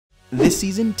This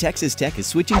season, Texas Tech is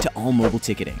switching to all mobile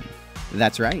ticketing.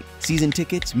 That's right. Season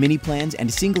tickets, mini plans, and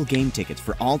single game tickets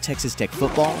for all Texas Tech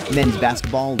football, men's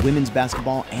basketball, women's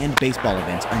basketball, and baseball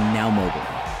events are now mobile.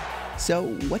 So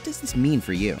what does this mean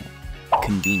for you?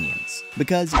 Convenience.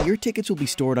 Because your tickets will be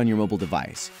stored on your mobile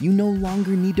device, you no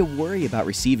longer need to worry about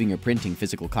receiving or printing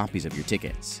physical copies of your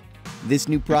tickets. This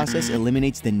new process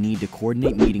eliminates the need to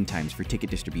coordinate meeting times for ticket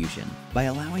distribution by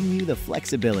allowing you the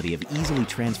flexibility of easily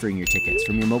transferring your tickets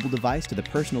from your mobile device to the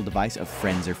personal device of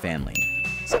friends or family.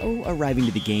 So arriving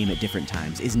to the game at different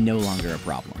times is no longer a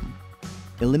problem.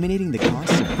 Eliminating the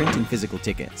costs of printing physical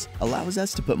tickets allows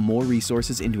us to put more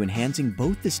resources into enhancing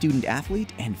both the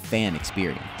student-athlete and fan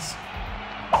experience.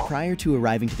 Prior to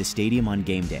arriving to the stadium on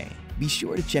game day, be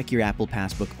sure to check your Apple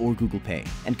Passbook or Google Pay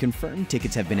and confirm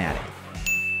tickets have been added.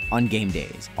 On game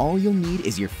days, all you'll need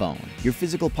is your phone, your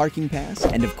physical parking pass,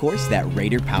 and of course that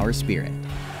Raider Power Spirit.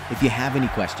 If you have any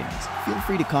questions, feel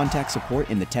free to contact support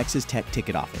in the Texas Tech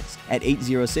ticket office at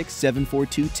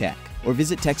 806-742-TECH or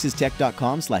visit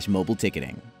texastech.com/mobile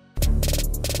ticketing.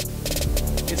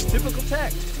 It's typical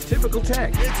Tech. Typical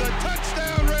Tech. It's a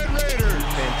touchdown, Red Raiders.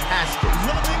 Fantastic.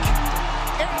 Lubbock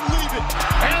and leave it.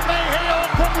 And they hail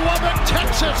from Lubbock,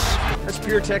 Texas. That's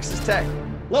pure Texas Tech.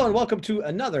 Hello and welcome to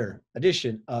another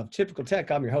edition of Typical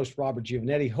Tech. I'm your host, Robert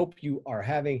Giovanetti. Hope you are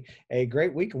having a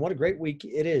great week. And what a great week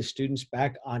it is. Students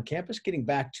back on campus, getting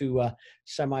back to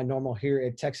semi-normal here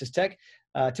at Texas Tech.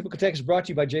 Typical Tech is brought to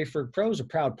you by J-Ferg Pros, a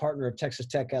proud partner of Texas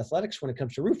Tech Athletics. When it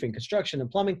comes to roofing, construction,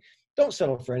 and plumbing, don't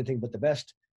settle for anything but the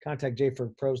best. Contact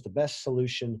J-Ferg Pros, the best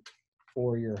solution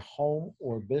for your home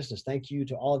or business. Thank you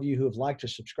to all of you who have liked or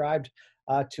subscribed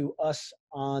to us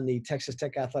on the Texas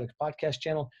Tech Athletics podcast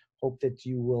channel. Hope that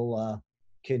you will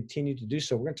continue to do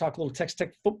so. We're going to talk a little Texas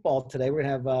Tech football today. We're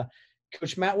going to have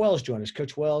Coach Matt Wells join us.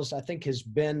 Coach Wells, I think, has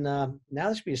been now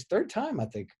this will be his third time, I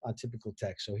think, on Typical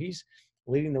Tech. So he's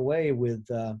leading the way with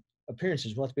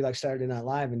appearances. We'll have to be like Saturday Night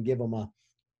Live and give him a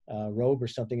robe or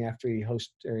something after he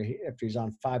hosts or after he's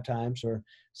on 5 times or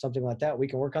something like that. We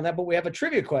can work on that. But we have a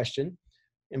trivia question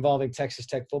involving Texas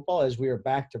Tech football as we are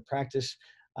back to practice.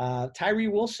 Tyree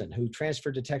Wilson, who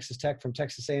transferred to Texas Tech from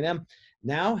Texas A&M,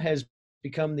 now has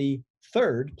become the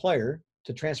third player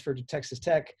to transfer to Texas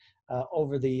Tech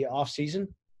over the offseason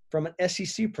from an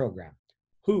SEC program.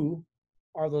 Who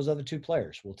are those other 2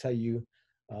 players? We'll tell you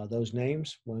those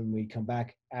names when we come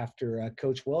back after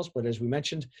Coach Wells. But as we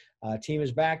mentioned, team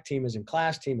is back, team is in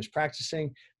class, team is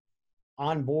practicing,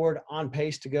 on board, on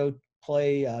pace to go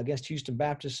play against Houston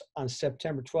Baptist on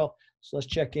September 12th. So let's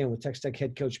check in with Texas Tech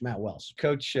head coach Matt Wells.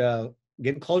 Coach,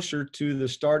 getting closer to the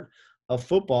start of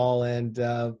football, and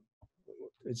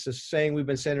it's a saying we've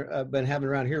been having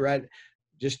around here, right?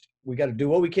 Just we got to do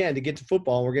what we can to get to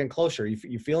football, and we're getting closer.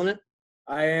 You feeling it?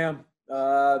 I am.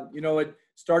 It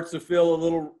starts to feel a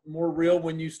little more real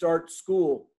when you start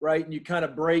school, right? And you kind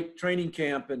of break training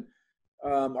camp, and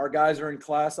our guys are in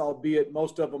class, albeit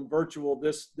most of them virtual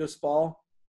this fall.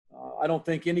 I don't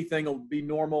think anything will be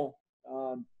normal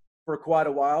for quite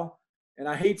a while. And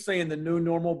I hate saying the new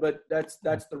normal, but that's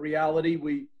the reality.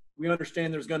 We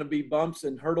understand there's going to be bumps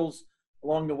and hurdles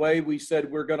along the way. We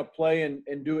said we're going to play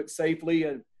and do it safely.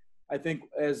 And I think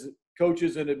as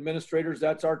coaches and administrators,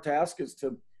 that's our task, is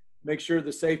to make sure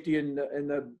the safety and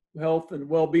the health and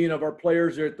well-being of our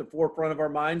players are at the forefront of our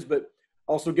minds, but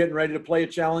also getting ready to play a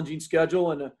challenging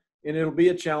schedule and it'll be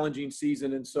a challenging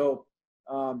season. And so,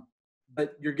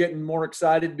 but you're getting more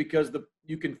excited because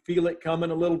you can feel it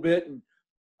coming a little bit. And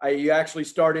you actually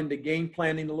start into game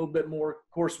planning a little bit more.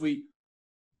 Of course, we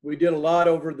did a lot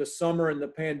over the summer and the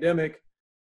pandemic.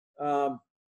 And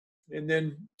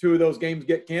then 2 of those games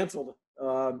get canceled,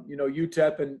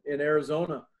 UTEP and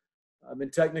Arizona,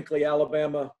 and technically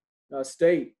Alabama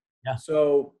State. Yeah.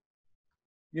 So,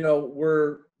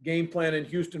 we're game planning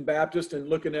Houston Baptist and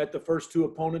looking at the first 2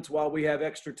 opponents while we have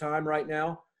extra time right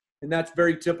now. And that's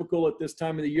very typical at this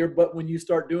time of the year. But when you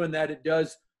start doing that,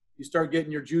 you start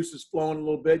getting your juices flowing a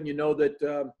little bit, and you know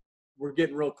that we're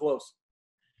getting real close.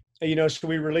 So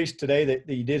we released today that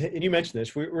you did, and you mentioned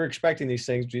this, we're expecting these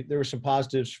things. There were some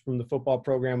positives from the football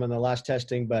program in the last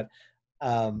testing, but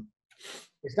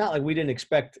it's not like we didn't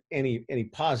expect any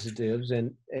positives.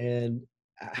 And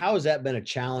how has that been a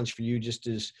challenge for you, just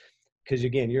as, because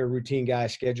again, you're a routine guy,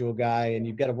 schedule guy, and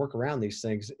you've got to work around these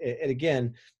things. And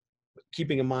again,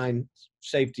 keeping in mind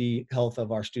safety, health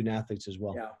of our student athletes as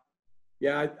well.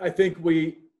 Yeah, I think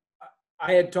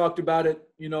I had talked about it,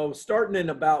 starting in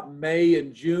about May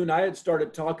and June. I had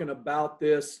started talking about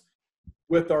this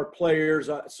with our players,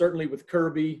 certainly with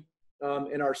Kirby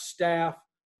and our staff,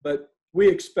 but we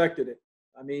expected it.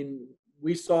 I mean,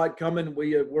 we saw it coming.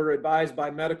 We were advised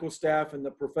by medical staff and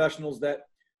the professionals that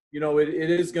it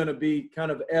is going to be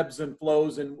kind of ebbs and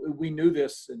flows, and we knew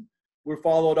this, and we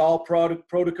followed all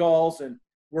protocols, and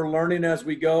we're learning as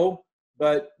we go.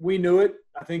 But we knew it.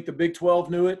 I think the Big 12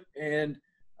 knew it, and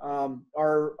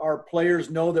our players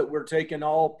know that we're taking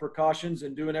all precautions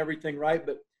and doing everything right.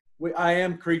 But I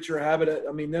am creature of habit.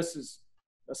 I mean, this is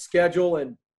a schedule,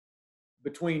 and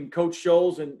between Coach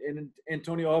Scholes and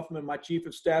Antonio Huffman, my chief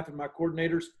of staff, and my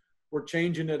coordinators, we're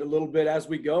changing it a little bit as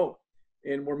we go.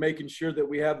 And we're making sure that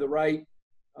we have the right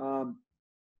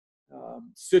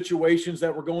situations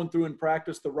that we're going through in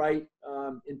practice, the right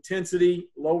intensity,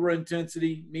 lower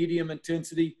intensity, medium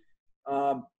intensity,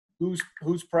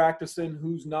 who's practicing,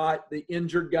 who's not, the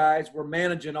injured guys. We're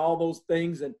managing all those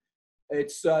things. And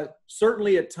it's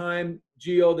certainly a time,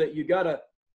 Gio, that you gotta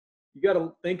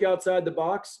think outside the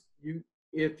box.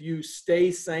 If you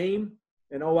stay sane,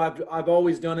 and I've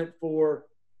always done it for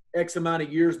X amount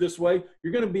of years this way,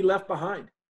 you're going to be left behind.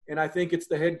 And I think it's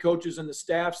the head coaches and the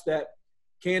staffs that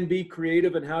can be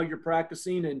creative in how you're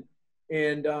practicing,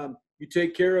 and you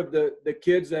take care of the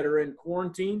kids that are in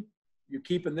quarantine. You're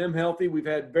keeping them healthy. We've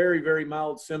had very, very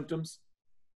mild symptoms,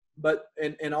 but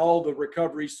and all the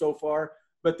recovery so far.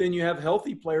 But then you have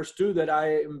healthy players too that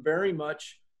I am very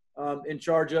much in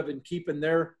charge of, and keeping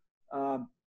their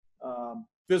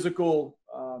physical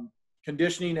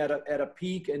conditioning at a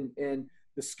peak, and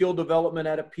the skill development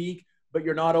at a peak, but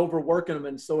you're not overworking them.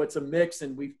 And so it's a mix,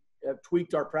 and we have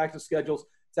tweaked our practice schedules.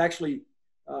 It's actually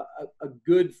a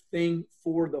good thing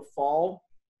for the fall.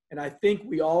 And I think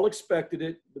we all expected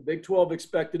it. The Big 12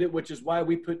 expected it, which is why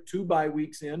we put 2 bye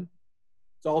weeks in.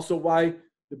 It's also why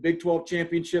the Big 12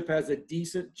 championship has a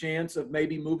decent chance of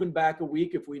maybe moving back a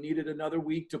week if we needed another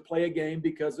week to play a game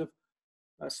because of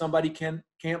somebody can't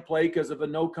play because of a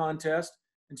no contest.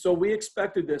 And so we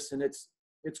expected this, and it's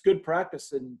good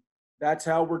practice, and that's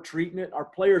how we're treating it. Our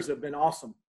players have been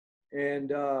awesome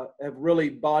and have really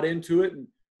bought into it, and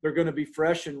they're going to be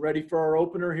fresh and ready for our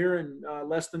opener here in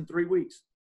less than 3 weeks.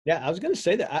 Yeah, I was going to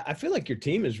say that. I feel like your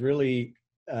team has really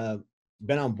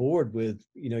been on board with,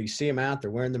 you see them out,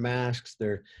 they're wearing the masks,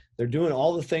 they're doing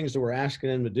all the things that we're asking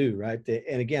them to do, right?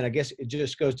 And again, I guess it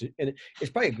just goes to, and it's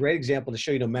probably a great example to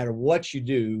show you no matter what you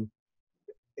do,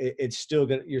 you're still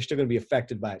going to be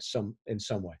affected by it in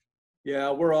some way.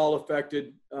 Yeah, we're all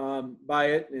affected by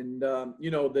it. And,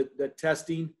 the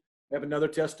testing, we have another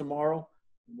test tomorrow.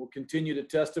 We'll continue to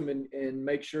test them and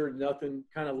make sure nothing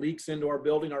kind of leaks into our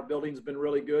building. Our building's been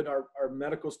really good. Our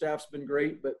medical staff's been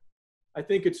great. But I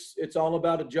think it's all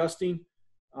about adjusting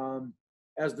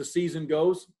as the season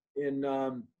goes in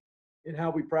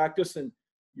how we practice, and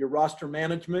your roster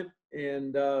management,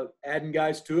 and adding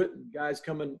guys to it, and guys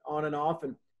coming on and off.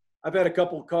 And I've had a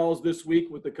couple of calls this week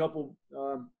with a couple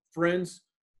friends,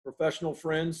 professional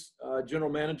friends, general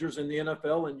managers in the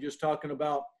NFL, and just talking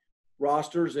about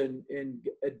rosters and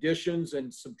additions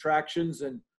and subtractions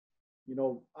and,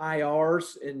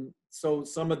 IRs. And so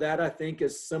some of that I think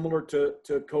is similar to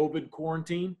COVID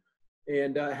quarantine,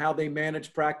 and how they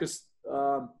manage practice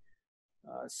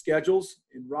schedules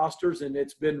and rosters. And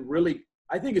it's been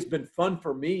I think it's been fun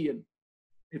for me, and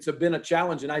it's been a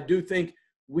challenge. And I do think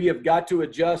we have got to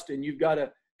adjust, and you've got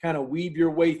to kind of weave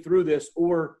your way through this,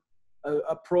 or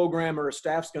a program or a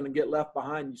staff's going to get left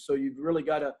behind. So you've really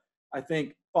got to, I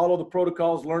think, follow the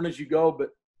protocols, learn as you go. But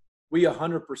we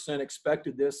 100%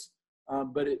 expected this.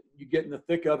 But you get in the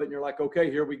thick of it, and you're like, okay,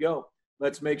 here we go.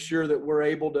 Let's make sure that we're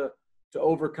able to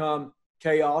overcome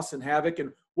chaos and havoc.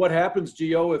 And what happens,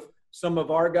 Gio, if some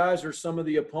of our guys or some of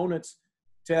the opponents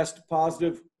test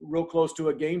positive real close to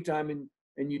a game time,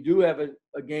 and you do have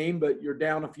a game, but you're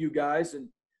down a few guys, and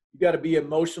you got to be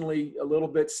emotionally a little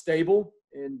bit stable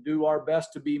and do our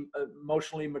best to be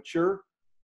emotionally mature.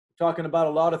 We're talking about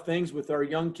a lot of things with our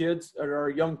young kids or our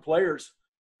young players.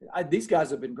 These guys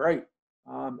have been great.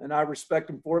 And I respect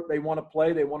them for it. They want to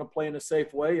play. They want to play in a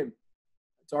safe way, and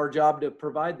it's our job to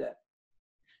provide that.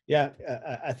 Yeah,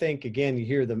 I think, again, you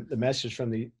hear the message from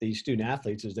the student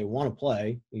athletes is they want to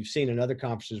play. We've seen in other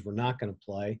conferences we're not going to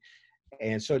play.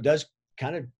 And so it does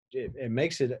kind of – it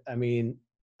makes it – I mean,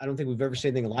 I don't think we've ever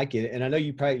seen anything like it. And I know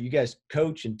you guys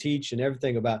coach and teach and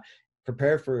everything about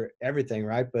prepare for everything,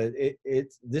 right? But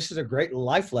this is a great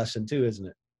life lesson too, isn't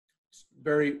it?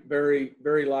 Very, very,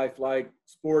 very lifelike.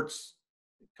 Sports,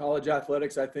 college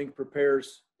athletics, I think,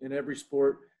 prepares in every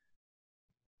sport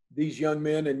these young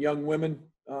men and young women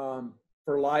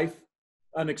for life.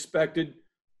 Unexpected.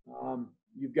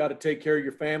 You've got to take care of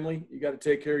your family. You got to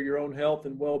take care of your own health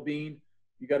and well-being.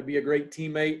 You got to be a great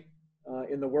teammate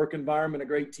in the work environment, a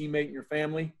great teammate in your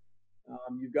family.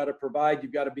 You've got to provide.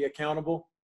 You've got to be accountable.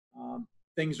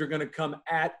 Things are going to come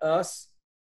at us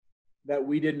that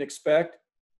we didn't expect.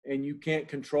 and you can't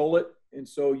control it. And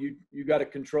so you got to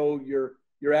control your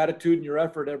attitude and your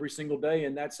effort every single day.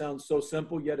 And that sounds so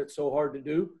simple, yet it's so hard to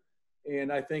do.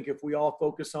 And I think if we all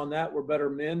focus on that, we're better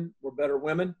men, we're better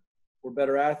women, we're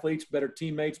better athletes, better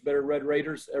teammates, better Red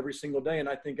Raiders every single day. And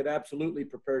I think it absolutely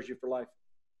prepares you for life.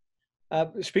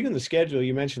 Speaking of the schedule,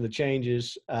 you mentioned the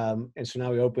changes, and so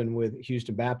now we open with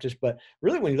Houston Baptist. But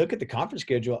really, when you look at the conference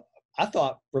schedule, I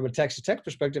thought from a Texas Tech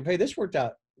perspective, hey, this worked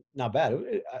out not bad.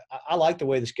 I like the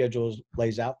way the schedule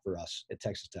lays out for us at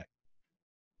Texas Tech.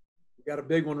 We got a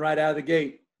big one right out of the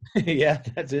gate. Yeah,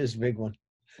 that is a big one.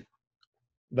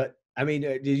 But I mean,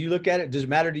 did you look at it? Does it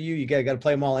matter to you? You got to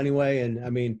play them all anyway. And I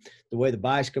mean, the way the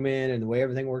buys come in and the way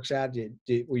everything works out,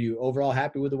 were you overall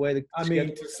happy with the way the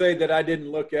schedule? To say that I didn't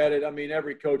look at it, I mean,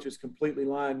 every coach is completely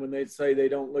lying when they say they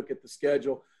don't look at the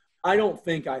schedule. I don't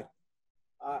think I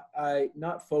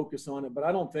not focus on it, but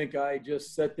I don't think I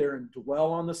just sit there and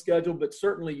dwell on the schedule. But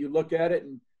certainly you look at it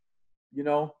and, you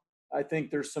know, I think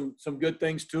there's some good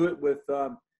things to it with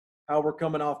how we're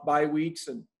coming off bye weeks.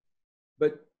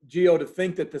 But Gio, to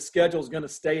think that the schedule is going to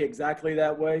stay exactly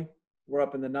that way, we're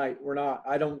up in the night. We're not.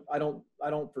 I don't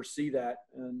foresee that,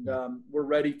 and we're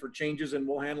ready for changes, and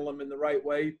we'll handle them in the right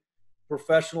way,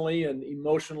 professionally and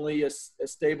emotionally as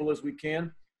stable as we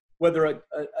can. Whether a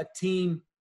team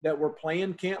that we're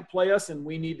playing can't play us, and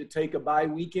we need to take a bye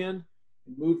weekend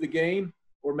and move the game,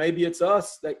 or maybe it's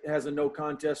us that has a no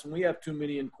contest and we have too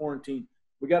many in quarantine.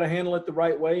 We got to handle it the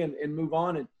right way and move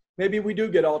on, and maybe we do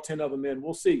get all 10 of them in.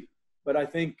 We'll see. But I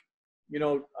think, you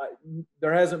know,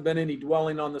 there hasn't been any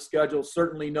dwelling on the schedule.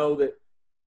 Certainly know that,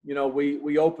 you know,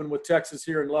 we open with Texas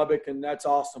here in Lubbock, and that's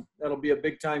awesome. That'll be a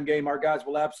big-time game. Our guys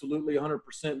will absolutely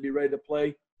 100% be ready to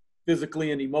play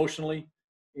physically and emotionally,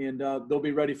 and they'll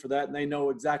be ready for that, and they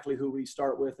know exactly who we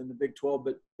start with in the Big 12.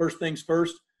 But first things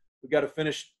first, we got to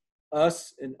finish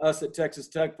us at Texas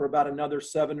Tech for about another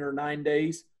 7 or 9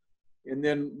 days, and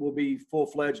then we'll be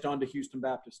full-fledged on to Houston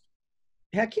Baptist.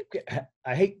 Yeah,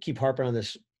 I hate to keep harping on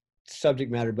this subject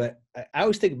matter, but I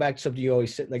always think back to something you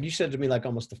always said. Like you said to me, like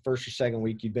almost the first or second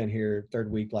week you've been here,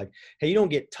 third week, like, hey, you don't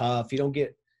get tough. You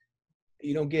get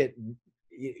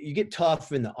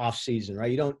tough in the off season,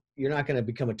 right? You're not going to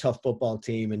become a tough football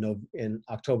team in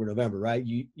October, November, right?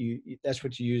 You that's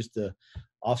what you use the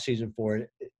off season for.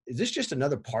 Is this just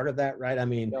another part of that, right? I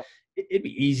mean, yeah. It'd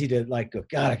be easy to like go,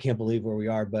 God, I can't believe where we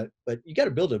are, but you got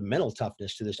to build a mental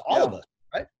toughness to this, all of us.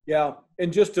 Right. Yeah.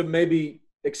 And just to maybe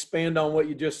expand on what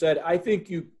you just said, I think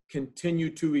you continue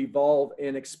to evolve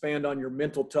and expand on your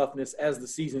mental toughness as the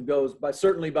season goes. But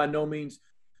certainly by no means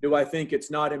do I think it's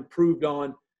not improved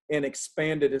on and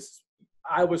expanded. As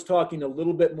I was talking a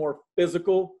little bit more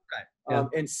physical, right. Yeah.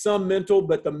 And some mental,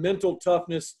 but the mental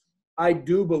toughness I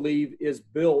do believe is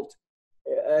built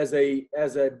as a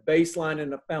baseline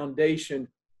and a foundation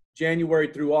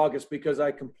January through August, because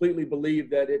I completely believe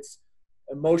that it's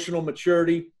emotional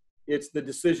maturity, it's the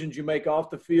decisions you make off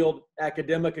the field,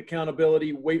 academic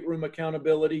accountability, weight room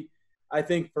accountability. I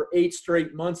think for 8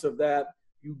 straight months of that,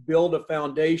 you build a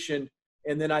foundation,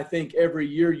 and then I think every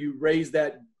year you raise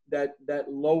that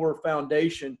lower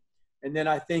foundation. And then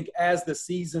I think as the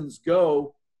seasons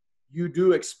go, you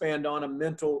do expand on a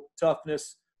mental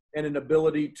toughness and an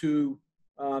ability to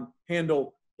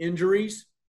handle injuries,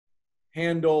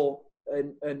 handle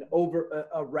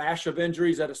a rash of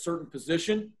injuries at a certain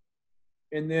position,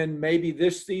 and then maybe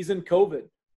this season COVID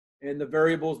and the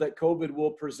variables that COVID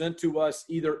will present to us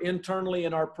either internally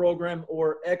in our program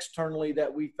or externally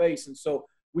that we face. And so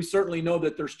we certainly know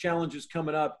that there's challenges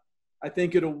coming up. I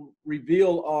think it'll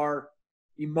reveal our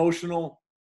emotional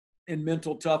and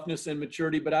mental toughness and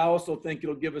maturity, but I also think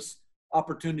it'll give us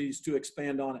opportunities to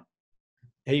expand on it.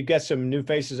 Hey, you've got some new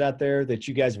faces out there that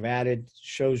you guys have added.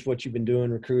 Shows what you've been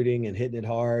doing, recruiting and hitting it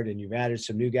hard, and you've added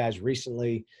some new guys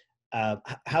recently.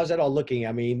 How's that all looking?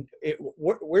 I mean,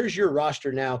 where's your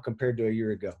roster now compared to a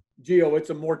year ago? Gio, it's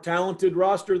a more talented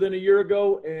roster than a year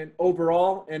ago, and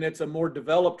overall, and it's a more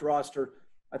developed roster.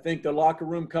 I think the locker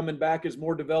room coming back is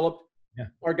more developed. Yeah.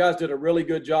 Our guys did a really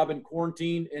good job in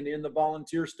quarantine and in the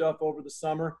volunteer stuff over the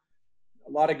summer.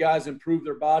 A lot of guys improved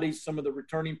their bodies, some of the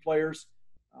returning players.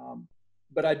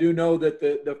 But I do know that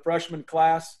the freshman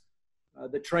class,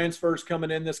 the transfers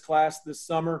coming in this class this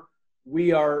summer,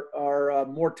 we are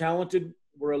more talented.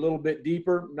 We're a little bit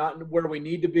deeper, not where we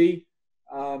need to be.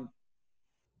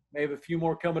 May have a few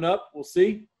more coming up. We'll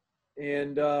see.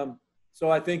 And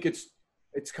so I think it's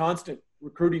constant.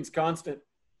 Recruiting's constant.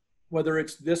 Whether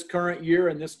it's this current year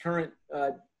and this current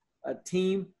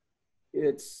team,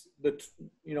 it's the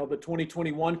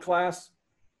 2021 class.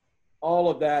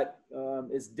 All of that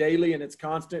is daily and it's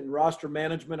constant. And roster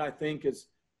management, I think, is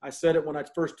I said it when I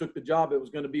first took the job. It was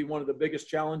going to be one of the biggest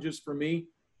challenges for me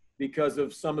because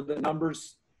of some of the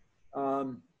numbers,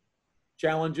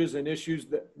 challenges and issues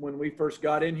that when we first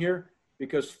got in here,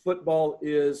 because football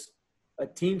is a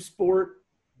team sport,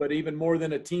 but even more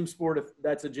than a team sport, if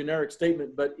that's a generic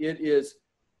statement, but it is,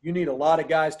 you need a lot of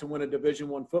guys to win a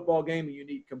Division I football game. You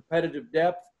need competitive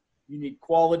depth. You need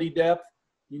quality depth.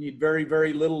 You need very,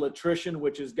 very little attrition,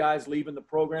 which is guys leaving the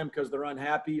program because they're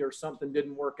unhappy or something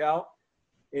didn't work out.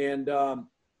 And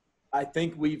I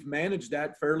think we've managed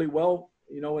that fairly well,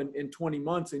 in 20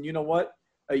 months. And you know what?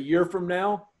 A year from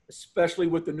now, especially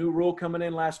with the new rule coming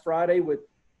in last Friday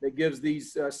that gives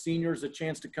these seniors a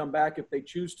chance to come back if they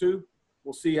choose to.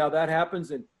 We'll see how that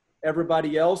happens. And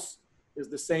everybody else is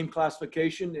the same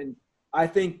classification. And I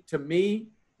think, to me,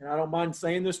 and I don't mind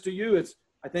saying this to you,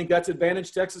 I think that's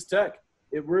advantage Texas Tech.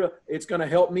 It's going to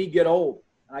help me get old.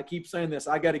 And I keep saying this.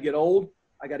 I got to get old.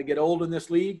 I got to get old in this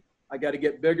league. I got to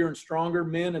get bigger and stronger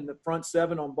men in the front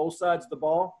seven on both sides of the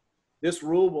ball. This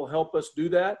rule will help us do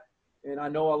that. And I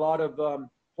know a lot of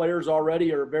players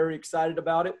already are very excited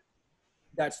about it.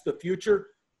 That's the future.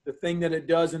 The thing that it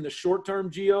does in the short term,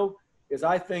 Gio, is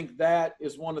I think that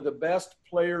is one of the best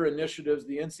player initiatives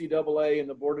the NCAA and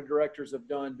the board of directors have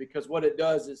done, because what it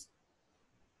does is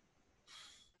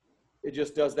it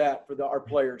just does that for our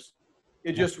players.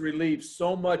 It just relieves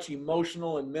so much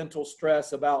emotional and mental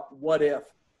stress about what if,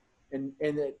 and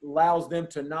it allows them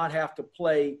to not have to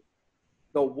play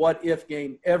the what if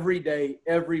game every day,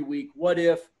 every week. What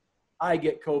if I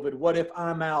get COVID? What if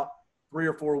I'm out 3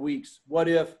 or 4 weeks? What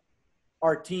if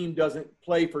our team doesn't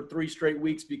play for 3 straight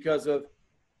weeks because of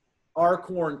our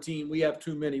quarantine? We have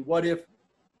too many. What if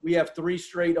we have 3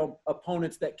 straight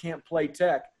opponents that can't play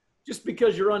Tech just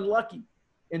because you're unlucky?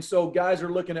 And so guys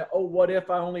are looking at, what if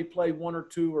I only play 1 or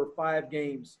 2 or 5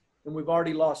 games and we've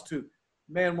already lost 2?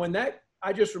 Man,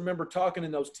 I just remember talking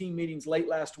in those team meetings late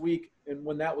last week, and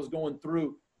when that was going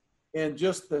through, and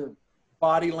just the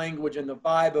body language and the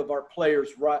vibe of our players,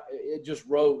 it just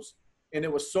rose. And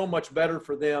it was so much better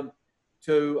for them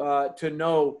to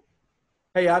know,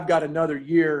 hey, I've got another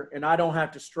year and I don't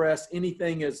have to stress.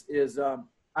 Anything is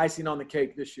icing on the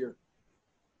cake this year.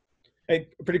 Hey,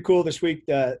 pretty cool this week.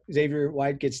 Xavier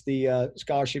White gets the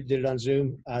scholarship, did it on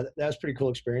Zoom. That was a pretty cool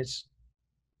experience.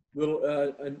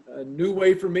 A new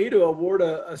way for me to award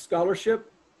a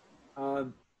scholarship.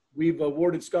 We've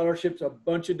awarded scholarships a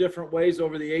bunch of different ways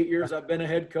over the 8 years I've been a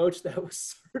head coach. That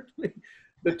was certainly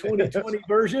the 2020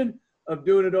 version of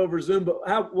doing it over Zoom.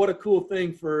 But what a cool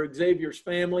thing for Xavier's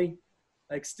family,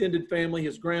 extended family,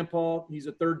 his grandpa. He's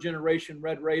a 3rd-generation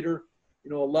Red Raider,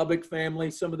 a Lubbock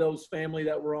family. Some of those family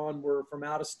that were on were from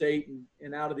out of state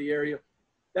and out of the area.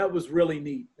 That was really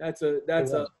neat. That's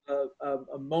a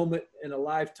moment in a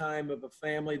lifetime of a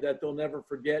family that they'll never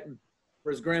forget. And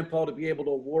for his grandpa to be able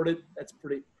to award it, that's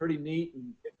pretty neat.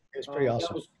 And it's pretty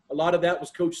awesome. A lot of that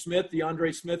was Coach Smith.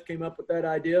 DeAndre Smith came up with that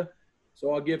idea,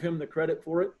 so I'll give him the credit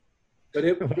for it. But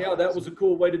that was a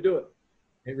cool way to do it.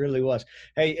 It really was.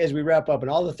 Hey, as we wrap up, and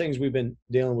all the things we've been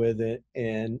dealing with,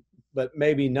 but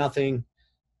maybe nothing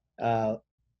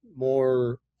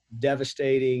more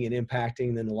devastating and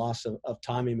impacting than the loss of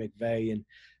Tommy McVeigh.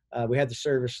 And we had the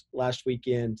service last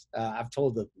weekend. I've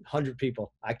told 100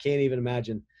 people, I can't even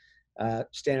imagine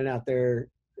standing out there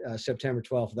September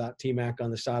 12th without T-Mac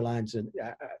on the sidelines. And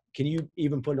can you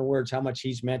even put into words how much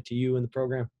he's meant to you in the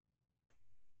program?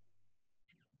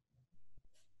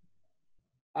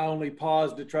 I only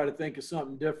paused to try to think of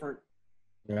something different.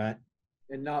 Right.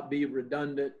 And not be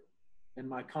redundant in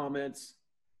my comments.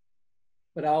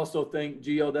 But I also think,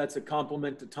 Gio, that's a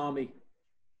compliment to Tommy,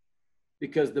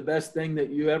 because the best thing that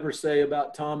you ever say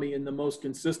about Tommy, and the most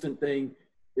consistent thing,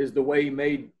 is the way he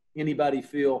made anybody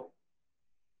feel.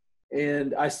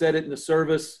 And I said it in the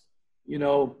service,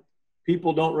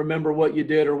 people don't remember what you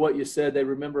did or what you said. They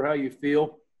remember how you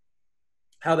feel,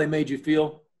 how they made you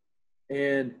feel.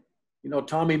 And,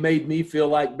 Tommy made me feel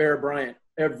like Bear Bryant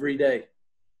every day.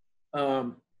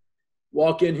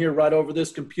 Walk in here right over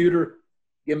this computer,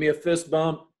 give me a fist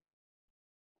bump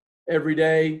every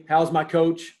day. How's my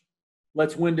coach?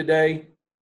 Let's win today.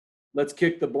 Let's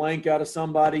kick the blank out of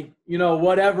somebody.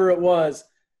 Whatever it was,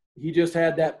 he just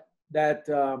had that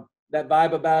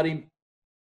vibe about him.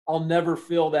 I'll never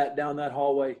feel that down that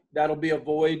hallway. That'll be a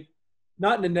void,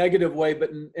 not in a negative way,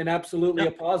 but in absolutely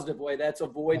a positive way. That's a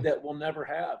void that we'll never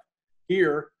have.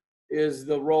 Here is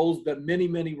the roles, the many,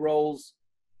 many roles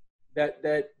that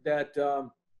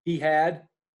he had,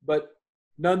 but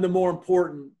none the more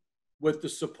important with the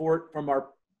support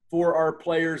for our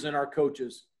players and our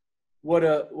coaches. What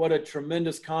a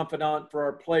tremendous confidant for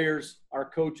our players, our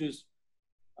coaches.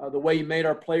 the way he made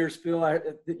our players feel.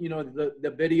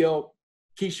 The video,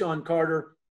 Keyshawn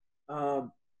Carter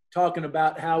talking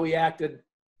about how he acted,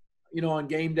 on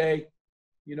game day.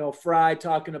 Fry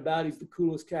talking about he's the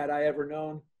coolest cat I ever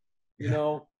known,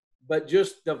 but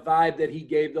just the vibe that he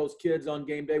gave those kids on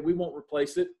game day, we won't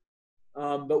replace it.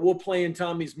 But we'll play in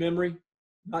Tommy's memory,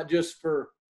 not just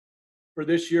for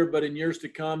this year, but in years to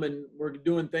come. And we're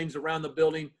doing things around the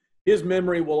building. His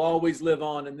memory will always live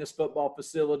on in this football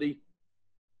facility.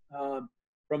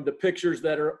 From the pictures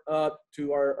that are up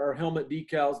to our helmet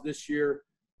decals this year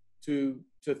to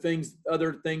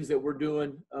other things that we're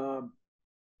doing.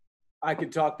 I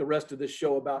could talk the rest of this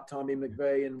show about Tommy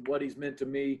McVay and what he's meant to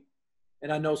me.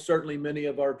 And I know certainly many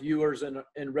of our viewers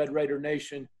and Red Raider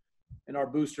Nation and our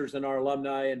boosters and our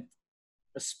alumni, and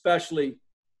especially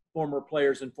former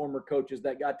players and former coaches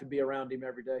that got to be around him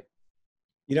every day.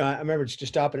 I remember just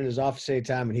stopping in his office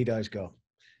anytime, and he'd always go,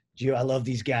 Gio, I love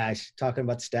these guys, talking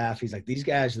about the staff. He's like, these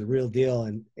guys are the real deal.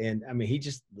 And I mean, he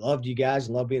just loved you guys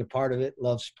and loved being a part of it,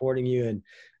 loved supporting you.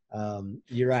 And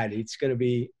you're right. It's going to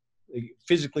be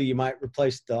physically, you might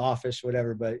replace the office,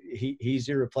 whatever, but he's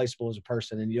irreplaceable as a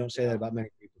person. And you don't say that about many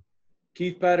people.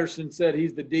 Keith Patterson said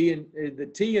he's the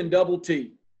T and double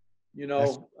T,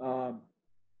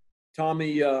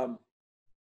 Tommy's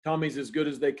as good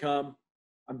as they come.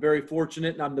 I'm very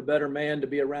fortunate, and I'm the better man to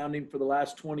be around him for the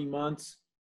last 20 months.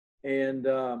 And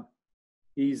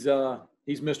he's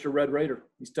Mr. Red Raider.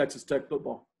 He's Texas Tech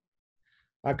football.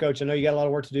 All right, Coach, I know you got a lot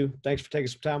of work to do. Thanks for taking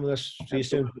some time with us. See you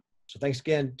soon. So thanks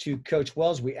again to Coach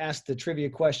Wells. We asked the trivia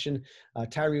question.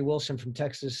 Tyree Wilson from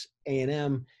Texas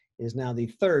A&M is now the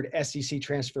third SEC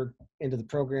transfer into the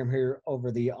program here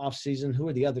over the offseason. Who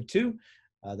are the other two?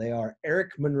 They are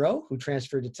Eric Monroe, who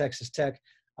transferred to Texas Tech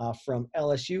from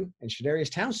LSU, and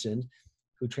Shadarius Townsend,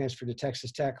 who transferred to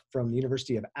Texas Tech from the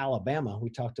University of Alabama. We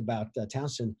talked about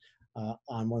Townsend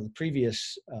on one of the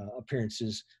previous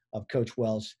appearances of Coach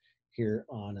Wells here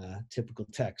on Typical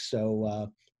Tech.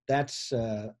 So that's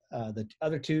the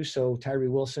other two. So Tyree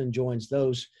Wilson joins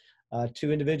those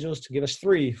two individuals to give us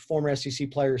three former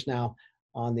SEC players now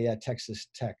on the Texas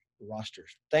Tech roster.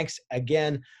 Thanks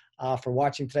again for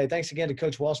watching today. Thanks again to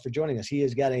Coach Wells for joining us. He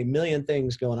has got a million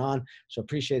things going on, so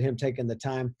appreciate him taking the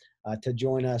time to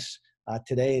join us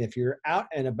today. And if you're out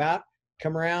and about,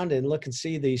 come around and look and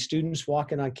see the students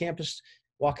walking on campus,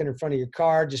 walking in front of your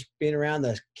car, just being around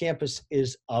the campus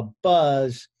is a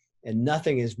buzz, and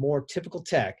nothing is more typical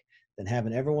Tech than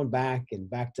having everyone back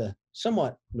to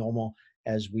somewhat normal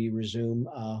as we resume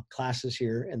classes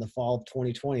here in the fall of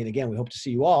 2020. And again, we hope to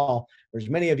see you all, or as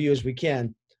many of you as we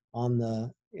can,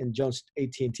 in Jones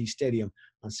AT&T Stadium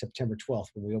on September 12th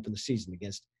when we open the season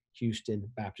against Houston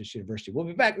Baptist University. We'll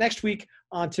be back next week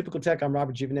on Typical Tech. I'm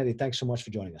Robert Giovanetti. Thanks so much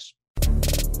for joining us.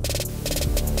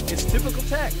 It's Typical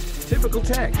Tech. Typical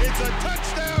Tech. It's a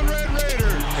touchdown, Red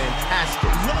Raiders. Fantastic.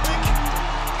 Lubbock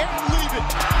and leave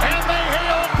it. And they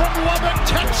hail from Lubbock,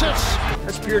 Texas.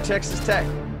 That's pure Texas Tech.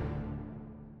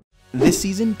 This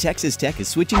season, Texas Tech is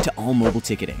switching to all mobile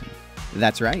ticketing.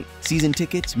 That's right. Season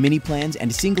tickets, mini plans,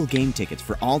 and single game tickets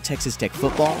for all Texas Tech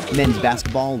football, men's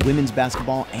basketball, women's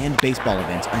basketball, and baseball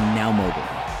events are now mobile.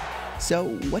 So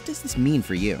what does this mean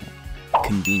for you?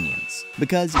 Convenience.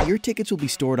 Because your tickets will be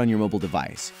stored on your mobile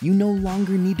device, you no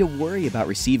longer need to worry about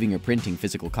receiving or printing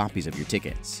physical copies of your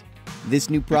tickets. This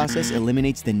new process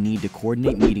eliminates the need to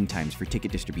coordinate meeting times for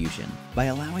ticket distribution by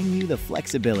allowing you the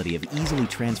flexibility of easily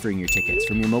transferring your tickets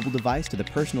from your mobile device to the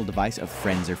personal device of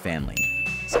friends or family.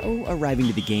 So arriving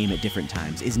to the game at different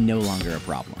times is no longer a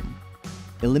problem.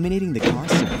 Eliminating the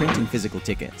costs of printing physical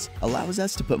tickets allows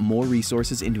us to put more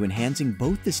resources into enhancing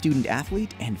both the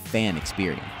student-athlete and fan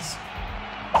experience.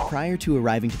 Prior to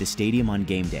arriving to the stadium on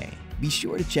game day, be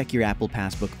sure to check your Apple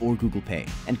Passbook or Google Pay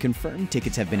and confirm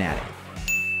tickets have been added.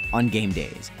 On game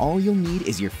days, all you'll need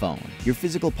is your phone, your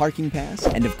physical parking pass,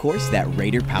 and of course that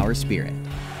Raider Power Spirit.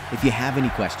 If you have any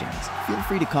questions, feel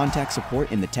free to contact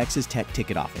support in the Texas Tech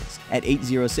ticket office at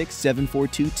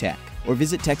 806-742-TECH or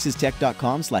visit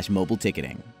texastech.com/mobile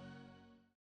ticketing.